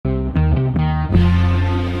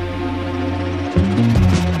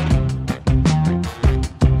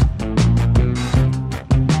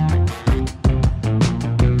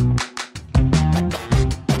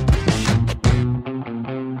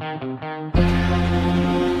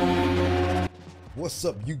What's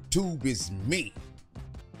up, YouTube? It's me.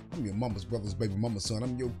 I'm your mama's brother's baby mama's son.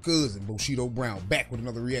 I'm your cousin, Bushido Brown, back with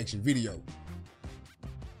another reaction video.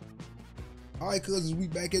 Alright, cousins, we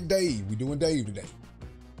back at Dave. We doing Dave today.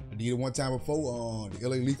 I did it one time before on the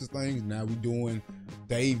LA Leakers things. Now we doing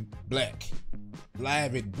Dave Black.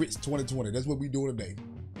 Live at BRITs 2020. That's what we doing today.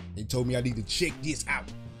 They told me I need to check this out.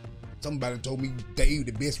 Somebody told me Dave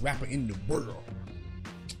the best rapper in the world.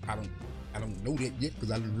 I don't know that yet because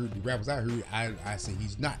I didn't heard the rappers I heard. I say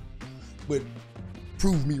he's not. But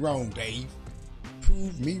prove me wrong, Dave.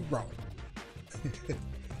 Prove me wrong.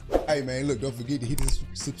 Hey man, look, don't forget to hit the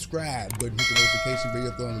subscribe button, hit the notification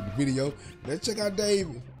bell, thumbs up the video. Let's check out Dave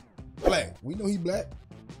Black. We know he black.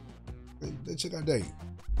 Let's check out Dave.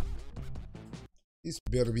 This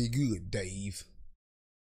better be good, Dave.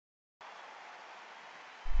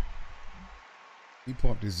 We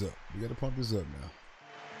pump this up. We gotta pump this up now.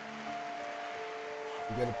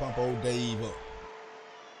 We gotta pump old Dave up.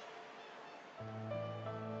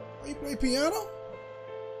 Oh, he play piano?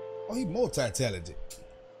 Oh, he multi-talented.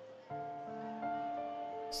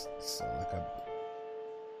 Sound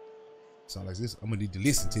like this. I'm gonna need to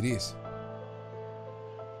listen to this.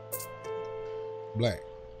 Black.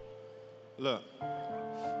 Look.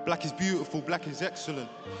 Black is beautiful, black is excellent.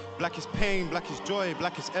 Black is pain, black is joy,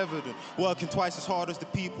 black is evident. Working twice as hard as the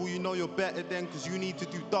people you know you're better than, cause you need to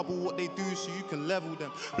do double what they do so you can level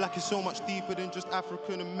them. Black is so much deeper than just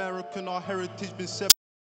African American. Our heritage been severed.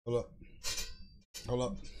 Hold up. Hold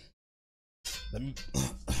up.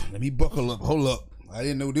 Let me buckle up. Hold up. I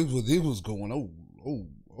didn't know this was going.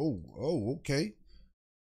 Okay.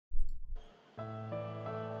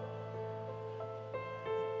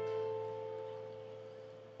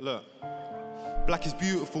 Look, black is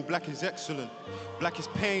beautiful, black is excellent. Black is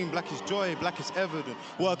pain, black is joy, black is evident.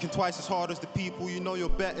 Working twice as hard as the people you know you're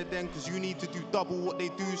better than, cause you need to do double what they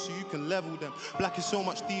do so you can level them. Black is so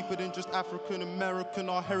much deeper than just African American.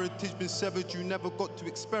 Our heritage been severed, you never got to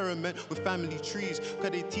experiment with family trees, cause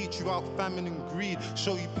they teach you about famine and greed.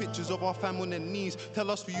 Show you pictures of our fam on their knees. Tell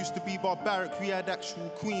us we used to be barbaric, we had actual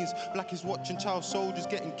queens. Black is watching child soldiers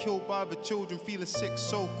getting killed by other children, feeling sick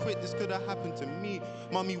so quick this could have happened to me.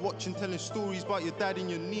 Mommy watching, telling stories about your dad and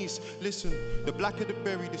your niece. Listen, the blacker the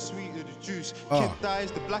berry, the sweeter the juice. Kid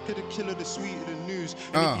dies, the blacker the killer, the sweeter the news.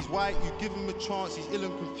 And if he's white, you give him a chance, he's ill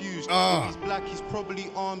and confused. If he's black, he's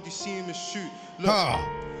probably armed, you see him and shoot. Look,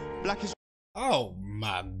 black is... Oh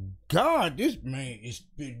my God, this man is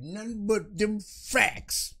spitting nothing but them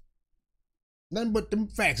facts. Nothing but them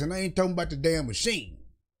facts, and I ain't talking about the damn machine.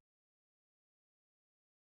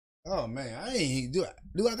 Oh man, I ain't do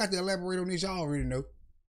I got to elaborate on this? Y'all already know.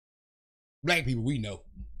 Black people, we know.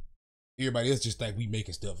 Everybody else just think we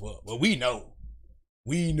making stuff up, but we know.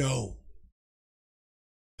 We know.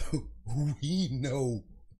 We know.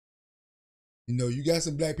 You know, you got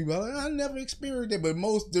some black people. I never experienced that, but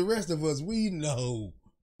most the rest of us, we know.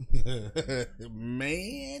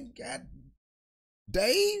 Man, God,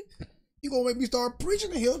 Dave, you gonna make me start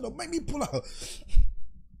preaching in here? Don't make me pull out.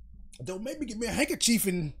 Don't make me get me a handkerchief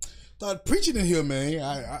and start preaching in here, man.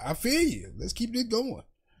 I feel you. Let's keep this going.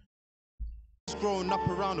 Growing up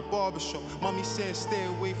around the barbershop, mommy said stay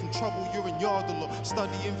away from trouble, you're in yard a lot.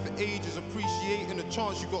 Studying for ages, appreciating the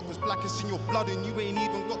chance you got, cause black is in your blood and you ain't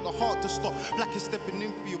even got the heart to stop. Black is stepping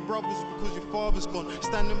in for your brothers because your father's gone.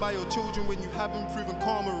 Standing by your children when you haven't proven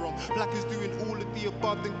karma wrong. Black is doing all of the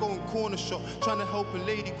above, then going corner shop, trying to help a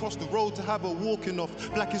lady cross the road to have her walking off.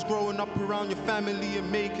 Black is growing up around your family and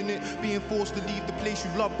making it, being forced to leave the place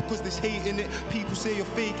you love because there's hate in it. People say you're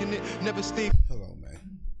faking it, never stay. Hold on, man.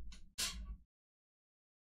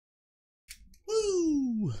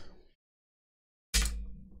 Woo!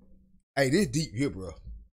 Hey, this deep here, bro.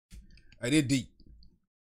 Hey, this deep.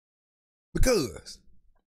 Because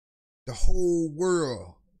the whole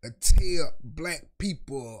world tell black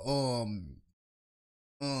people,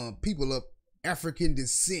 people of African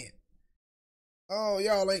descent, oh,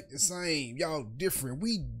 y'all ain't the same. Y'all different.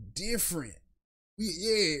 We different.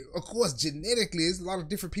 Yeah, of course, genetically, there's a lot of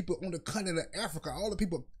different people on the continent of Africa. All the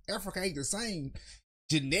people of Africa ain't the same.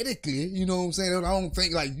 Genetically, you know what I'm saying? I don't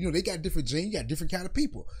think, like, you know, they got different genes, you got different kind of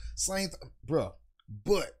people. Same, bro.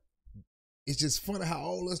 But it's just funny how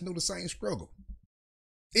all of us know the same struggle.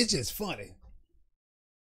 It's just funny.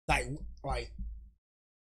 Like, oh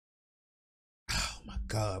my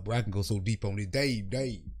God, bro, I can go so deep on it. Dave.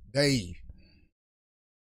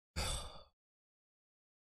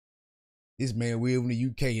 This man, we over in the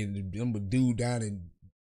UK, and I'm a dude down in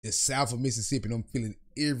the south of Mississippi, and I'm feeling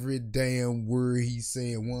every damn word he's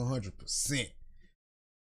saying 100%.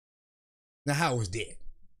 Now, how is that?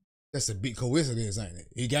 That's a big coincidence, ain't it?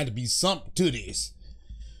 It got to be something to this.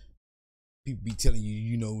 People be telling you,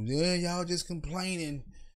 you know, yeah, y'all just complaining.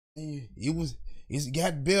 It's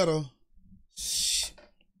got better. Shh.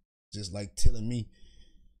 Just like telling me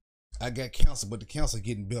I got cancer, but the cancer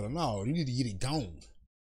getting better. No, you need to get it gone.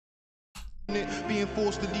 Being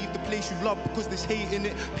forced to leave the place you love because there's hate in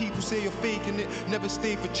it. People say you're faking it, never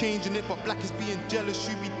stay for changing it. But black is being jealous,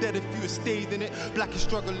 you'd be dead if you had stayed in it. Black is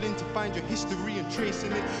struggling to find your history and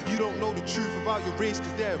tracing it. You don't know the truth about your race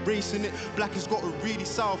because they're erasing it. Black has got a really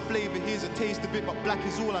sour flavor, here's a taste of it. But black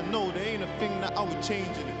is all I know, there ain't a thing that I would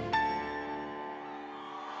change in it.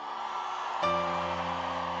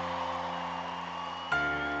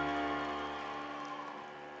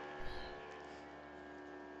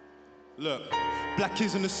 Look, black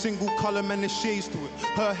isn't a single color, man, there's shades to it.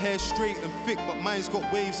 Her hair's straight and thick, but mine's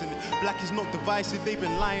got waves in it. Black is not divisive, they've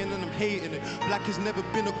been lying and I'm hating it. Black has never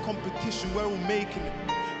been a competition, we're all making it.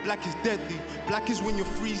 Black is deadly. Black is when you're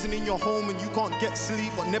freezing in your home and you can't get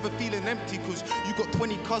sleep, but never feeling empty because you got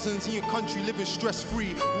 20 cousins in your country living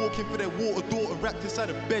stress-free, walking for their water daughter wrapped inside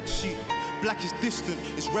a bed sheet. Black is distant,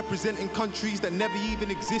 it's representing countries that never even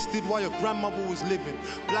existed while your grandmother was living.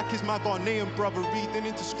 Black is my Ghanaian brother reading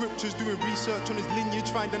into scriptures, doing research on his lineage,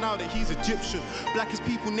 finding out that he's Egyptian. Black is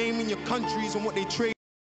people naming your countries and what they trade.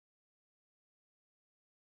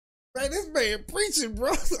 Man, this man preaching,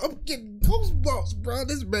 bro. I'm getting goosebumps, bro.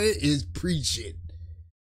 This man is preaching.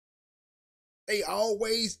 They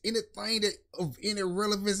always, anything that of any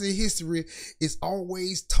relevance in history is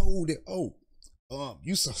always told that, oh,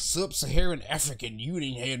 you sub-Saharan African, you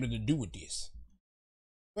didn't have nothing to do with this.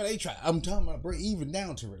 But they try, I'm talking about, bro, even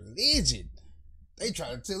down to religion. They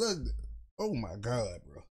try to tell us, oh my God,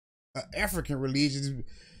 bro. African religions,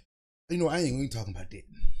 you know, I ain't even talking about that.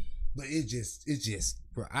 But it's just,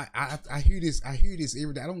 bro, I hear this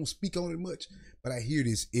every day. I don't speak on it much, but I hear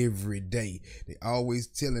this every day. They always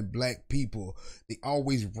telling black people, they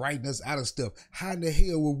always writing us out of stuff. How in the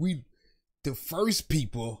hell were we the first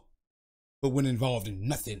people but when involved in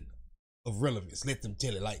nothing of relevance? Let them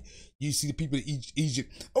tell it. Like, you see the people in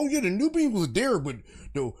Egypt, oh yeah, the Nubians was there, but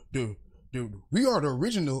we are the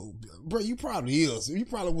original. Bro, you probably is. You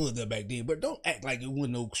probably was there back then, but don't act like it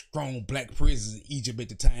wasn't no strong black presence in Egypt at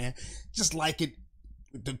the time. Just like it,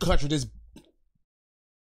 the country that's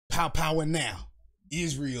power now,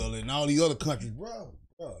 Israel and all these other countries, bro,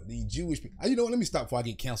 these Jewish people. You know what? Let me stop before I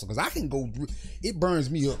get canceled, because I can go. It burns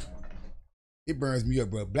me up. It burns me up,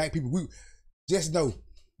 bro. Black people, we just know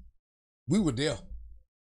we were there.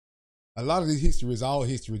 A lot of this history is all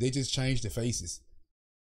history. They just changed the faces.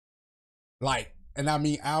 Like, and I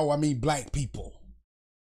mean black people.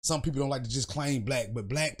 Some people don't like to just claim black, but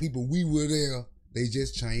black people, we were there. They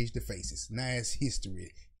just changed the faces. Now it's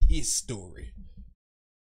history. His story.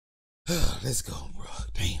 Let's go, bro.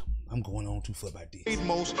 Damn. I'm going on too far about this.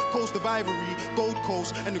 Most Coast of Ivory, Gold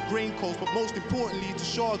Coast, and the Grain Coast, but most importantly, to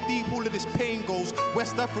show how deep all of this pain goes.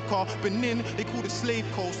 West Africa, Benin, they call it Slave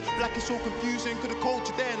Coast. Black is so confusing, cause the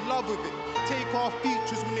culture, they're in love with it. Take our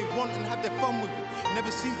features when they want and have their fun with it. Never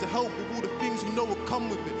seem to help with all the things we know will come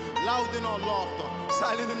with it. Loud in our laughter,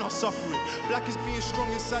 silent in our suffering. Black is being strong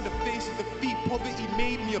inside the face of defeat. Poverty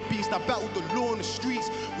made me a beast. I battled the law in the streets.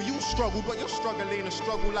 We all struggle, but your struggle ain't a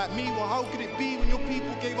struggle like me. Well, how could it be when your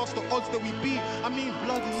people gave us the odds that we beat? I mean,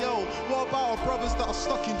 bloody hell. What about our brothers that are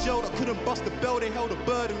stuck in jail that couldn't bust the bell? They held a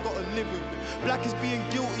burden, got to live with it. Black is being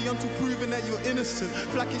guilty until proven that you're innocent.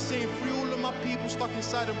 Black is saying free all of my people stuck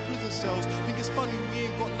inside them prison cells. Think it's funny we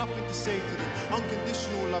ain't got nothing to say to them.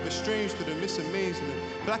 Unconditional love is strange to them, it's amazing.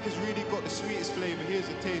 Black has really got the sweetest flavor, here's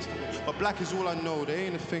a taste of it. But black is all I know, there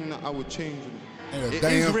ain't a thing that I would change in it. It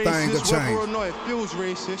is racist, whether or not it feels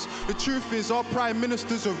racist. The truth is, our prime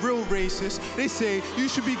ministers are real racist. They say you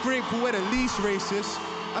should be grateful we're the least racist.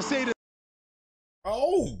 I say that.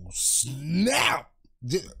 Oh snap!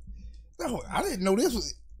 No, I didn't know this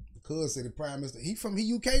was. Cuz said the prime minister. He from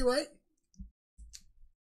the UK, right?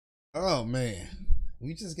 Oh man,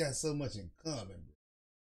 we just got so much in common.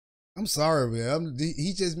 I'm sorry, man.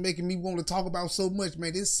 He just making me want to talk about so much,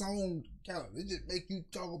 man. This song, it just make you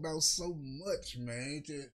talk about so much, man.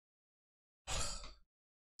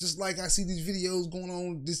 Just like I see these videos going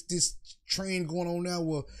on, this trend going on now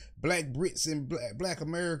where black Brits and black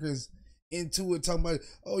Americans into it, talking about,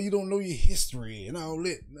 oh, you don't know your history and all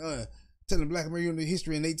that. Telling black Americans the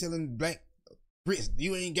history, and they telling black Brits,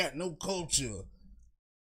 you ain't got no culture.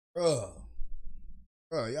 Bro,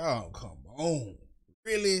 y'all come on.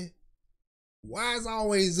 Really? Why is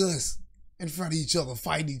always us in front of each other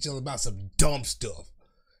fighting each other about some dumb stuff?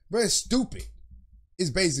 Bro, it's stupid.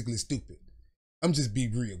 It's basically stupid. I'm just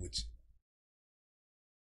being real with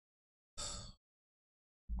you.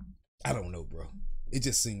 I don't know, bro. It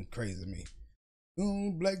just seemed crazy to me.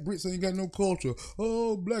 Oh, black Brits ain't got no culture.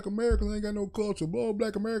 Oh, black Americans ain't got no culture. Oh,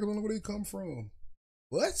 black Americans don't know where they come from.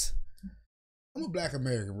 What? I'm a black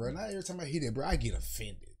American, bro. Now every time I hear that, bro, I get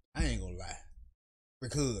offended. I ain't gonna lie.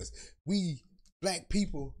 Because we, black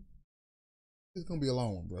people, it's gonna be a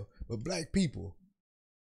long one, bro. But black people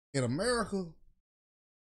in America,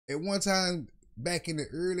 at one time, back in the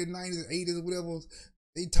early 90s, 80s, or whatever,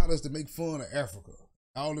 they taught us to make fun of Africa.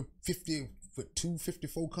 All the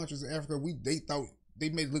 54 countries in Africa, they thought they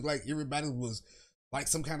made it look like everybody was like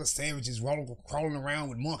some kind of savages crawling around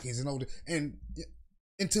with monkeys and all that. And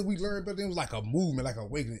until we learned, but it was like a movement, like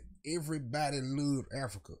awakening. Everybody loved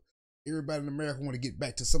Africa. Everybody in America want to get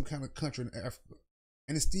back to some kind of country in Africa.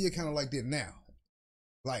 And it's still kind of like that now.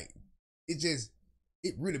 Like,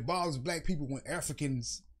 it really bothers black people when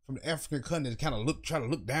Africans from the African continent kind of try to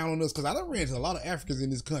look down on us. Because I done ran into a lot of Africans in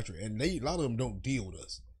this country, and a lot of them don't deal with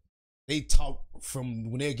us. They talk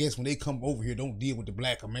from when they come over here, don't deal with the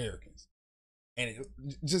black Americans. And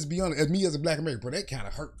just be honest, as me as a black American, bro, that kind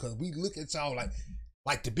of hurt because we look at y'all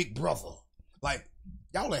like the big brother. Like,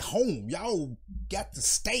 y'all at home. Y'all got to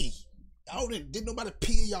stay. Y'all didn't nobody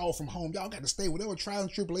peel y'all from home. Y'all got to stay. Whatever trials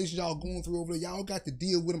and tribulations y'all going through over there, y'all got to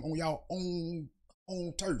deal with them on y'all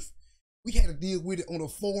own turf. We had to deal with it on a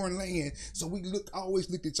foreign land. So we always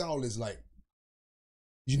looked at y'all as like,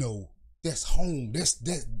 you know, that's home.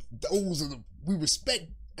 We respect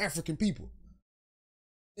African people.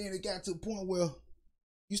 Then it got to a point where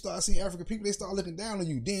you start seeing African people, they start looking down on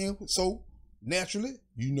you. Then, so naturally,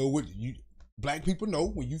 you know what black people know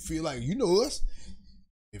when you feel like you know us.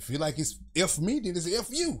 It feel like it's F me, then it's F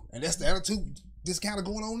you. And that's the attitude that's kind of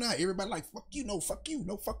going on now. Everybody like, fuck you, no, fuck you,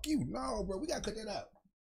 no, fuck you. No, bro, we got to cut that out.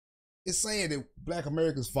 It's saying that black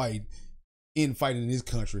Americans fighting in this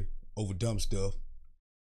country over dumb stuff.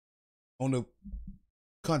 On the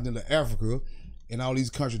continent of Africa and all these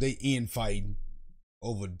countries, they fighting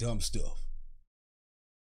over dumb stuff.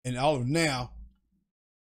 And all of now,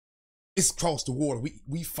 it's across the water.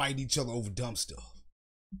 We fight each other over dumb stuff.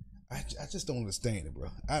 I just don't understand it, bro.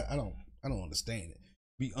 I don't understand it.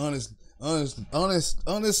 Be honestly,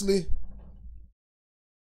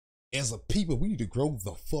 as a people, we need to grow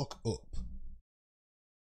the fuck up.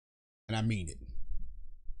 And I mean it.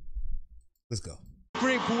 Let's go.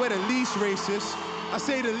 Grateful we're the least racist. I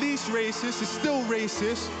say the least racist is still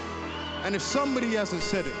racist. And if somebody hasn't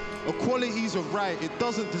said it, equality's a right, it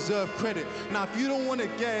doesn't deserve credit. Now, if you don't want to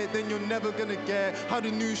get it, then you're never gonna get how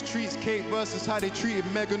the news treats Kate versus how they treated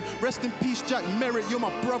Meghan. Rest in peace, Jack Merritt, you're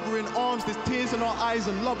my brother in arms. There's tears in our eyes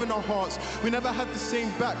and love in our hearts. We never had the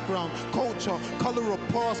same background, culture, color or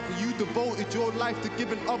past, but you devoted your life to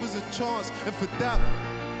giving others a chance. And for that,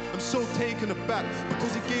 I'm so taken aback,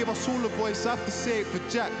 because he gave us all a voice. I have to say it for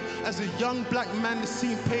Jack. As a young black man that's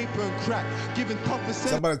seen paper and crack, giving tougher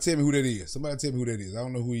sense. Somebody tell me who that is. Somebody tell me who that is. I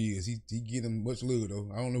don't know who he is. He getting much love though.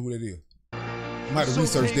 I don't know who that is. I might have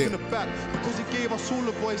researched that. Aback, because he gave us all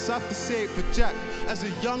a voice. I have to say it for Jack. As a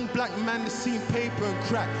young black man that's seen paper and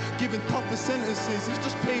crack, giving tougher sentences, it's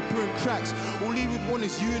just paper and cracks. All he would want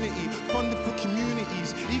is unity, funding for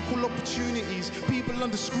communities, equal opportunities, people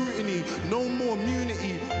under scrutiny, no more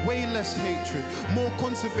immunity, way less hatred, more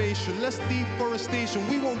conservation, less deforestation.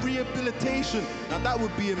 We want rehabilitation. Now that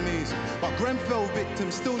would be amazing. But Grenfell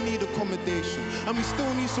victims still need accommodation, and we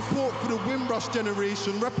still need support for the Windrush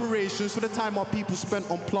generation, reparations for the time our people spent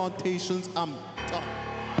on plantations. I'm done.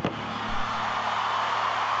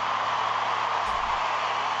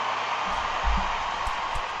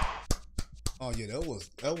 Oh yeah, that was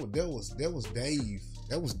Dave. That was Dave.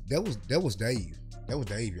 That was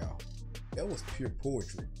Dave, y'all. That was pure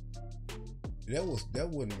poetry. That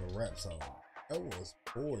wasn't a rap song. That was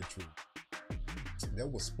poetry. That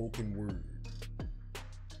was spoken word.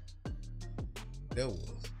 That was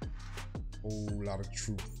a whole lot of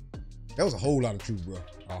truth. That was a whole lot of truth, bro.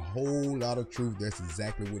 A whole lot of truth. That's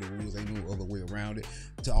exactly what it was. Ain't no other way around it.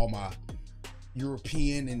 To all my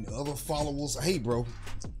European and other followers, hey, bro.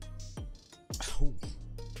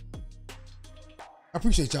 I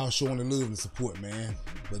appreciate y'all showing the love and support, man.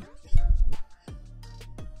 But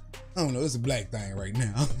I don't know, it's a black thing right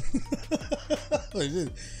now.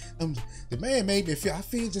 The man made me feel, I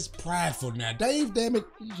feel just prideful now. Dave, damn it.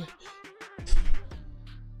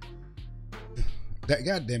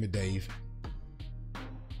 God damn it, Dave.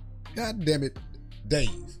 God damn it,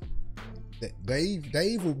 Dave.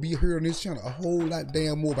 Dave will be here on this channel a whole lot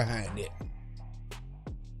damn more behind that.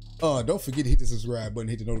 Don't forget to hit the subscribe button,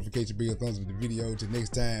 hit the notification bell, thumbs up the video. Till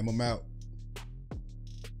next time, I'm out.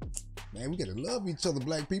 Man, we gotta love each other,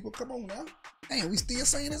 black people. Come on now. Damn, we still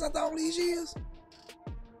saying this after all these years?